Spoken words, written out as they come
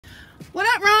What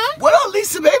up, Ron? What up,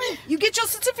 Lisa, baby? You get your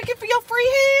certificate for your free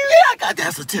hair? Yeah, I got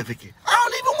that certificate. I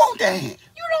don't even want that hand.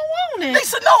 You don't want it?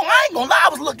 Lisa, no, I ain't gonna lie. I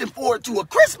was looking forward to a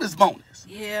Christmas bonus.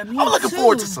 Yeah, me I was looking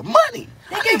forward to some money.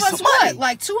 They I gave need us some what, money.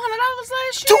 like $200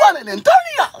 last year?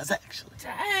 $230, actually.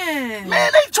 Dang.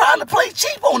 Man, they trying to play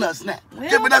cheap on us now. Well,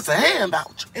 giving us a hand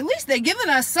voucher. At least they giving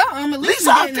us something. At least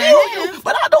Lisa, I we feel getting a ham. you,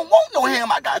 but I don't want no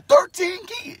ham. I got 13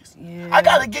 kids. Yeah. I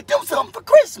gotta get them something for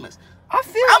Christmas. I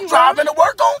feel I'm you, driving Ron. to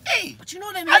work on E. But you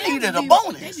know they I needed a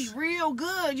bonus. They be real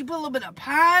good. You put a little bit of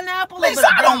pineapple. Lisa,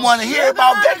 I don't want to hear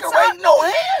about decorating no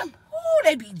ham. Ooh,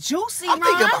 they be juicy, I'm Ron.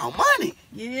 thinking about money.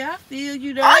 Yeah, I feel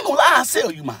you though. I ain't gonna lie, I'll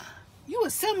sell you mine. You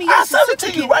would send me your I'll sell it to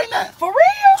certificate. you right now. For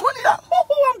real? $20.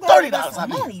 Ooh, I'm glad I got $30, some I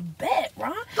mean. money. Bet,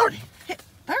 Ron. 30.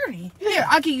 30? Here,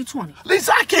 I'll give you 20.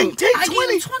 Lisa, I can't take I 20.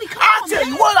 give you 20. Come I'll on, tell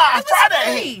man. you what, I'll It fry was that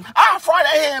free. ham. I'll fry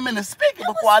that ham in the spigot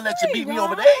before I let you beat me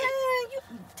over the head.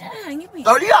 Dang, you be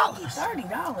 $30. $30.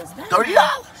 Dang.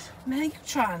 $30. Man, you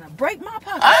trying to break my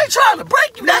pocket. I ain't trying to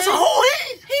break you. That's a Man. whole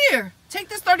head. Here, take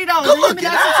this $30 Good and hand me looking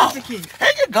that out. certificate. Here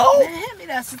you go. Man, hand me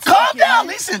that certificate. Calm down,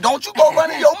 man. listen. Don't you go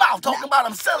running your mouth talking about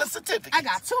I'm selling certificates. I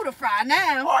got 2 to fry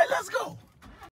now. All right, let's go.